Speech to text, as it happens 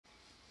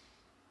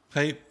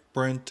Hey,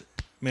 Brent,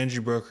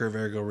 managing broker of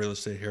Ergo Real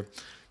Estate here.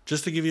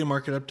 Just to give you a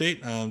market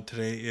update,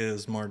 today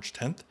is March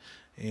 10th,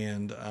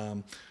 and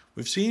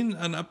we've seen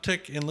an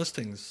uptick in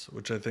listings,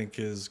 which I think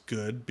is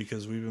good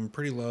because we've been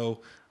pretty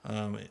low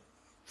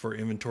for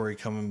inventory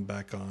coming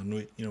back on.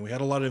 We had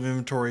a lot of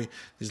inventory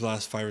these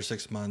last 5 or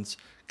 6 months,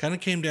 kind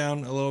of came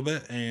down a little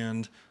bit,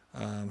 and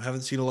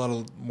haven't seen a lot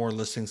of more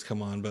listings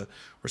come on, but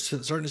we're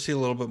starting to see a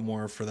little bit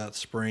more for that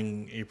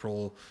spring,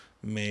 April,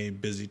 May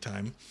busy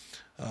time.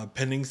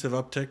 Pendings have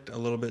upticked a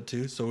little bit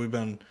too, so we've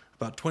been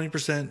about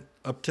 20%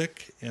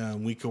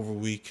 uptick week over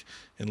week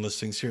in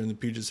listings here in the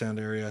Puget Sound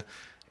area,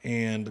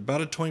 and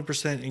about a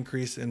 20%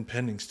 increase in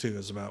pendings too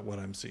is about what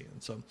I'm seeing.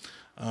 So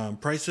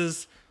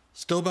prices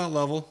still about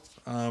level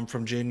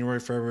from January,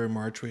 February,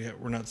 March.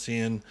 We're not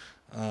seeing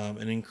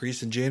an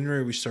increase. In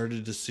January, we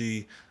started to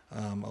see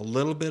a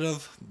little bit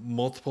of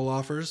multiple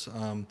offers.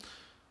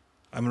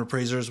 I'm an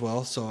appraiser as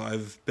well, so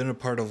I've been a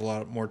part of a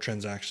lot more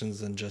transactions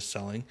than just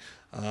selling,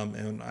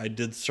 and I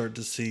did start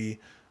to see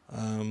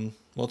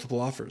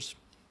multiple offers.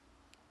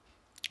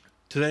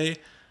 Today,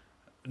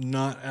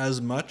 not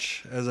as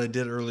much as I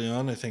did early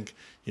on. I think,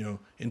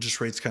 interest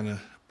rates kind of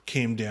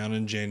came down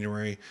in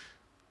January.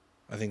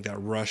 I think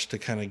that rush to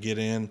kind of get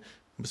in,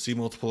 see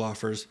multiple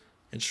offers.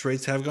 Interest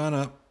rates have gone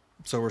up,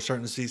 so we're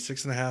starting to see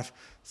 6.5%,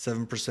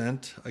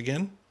 7%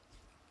 again,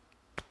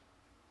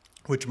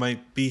 which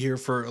might be here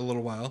for a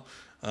little while.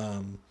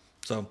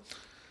 So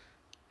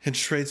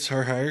interest rates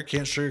are higher,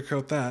 can't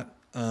sugarcoat that.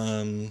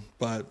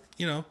 But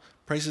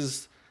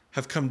prices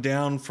have come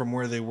down from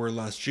where they were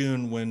last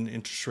June when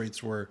interest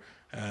rates were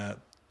at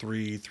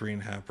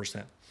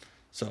 3.5%.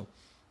 So,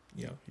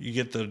 you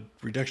get the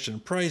reduction in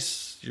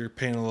price, you're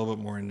paying a little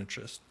bit more in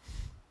interest.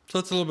 So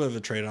it's a little bit of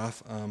a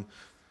trade-off.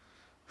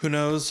 Who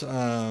knows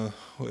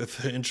if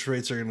the interest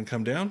rates are going to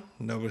come down?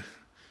 Nobody.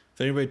 If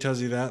anybody tells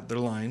you that, they're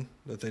lying,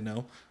 that they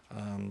know.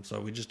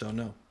 So we just don't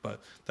know.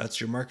 But that's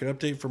your market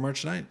update for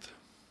March 9th.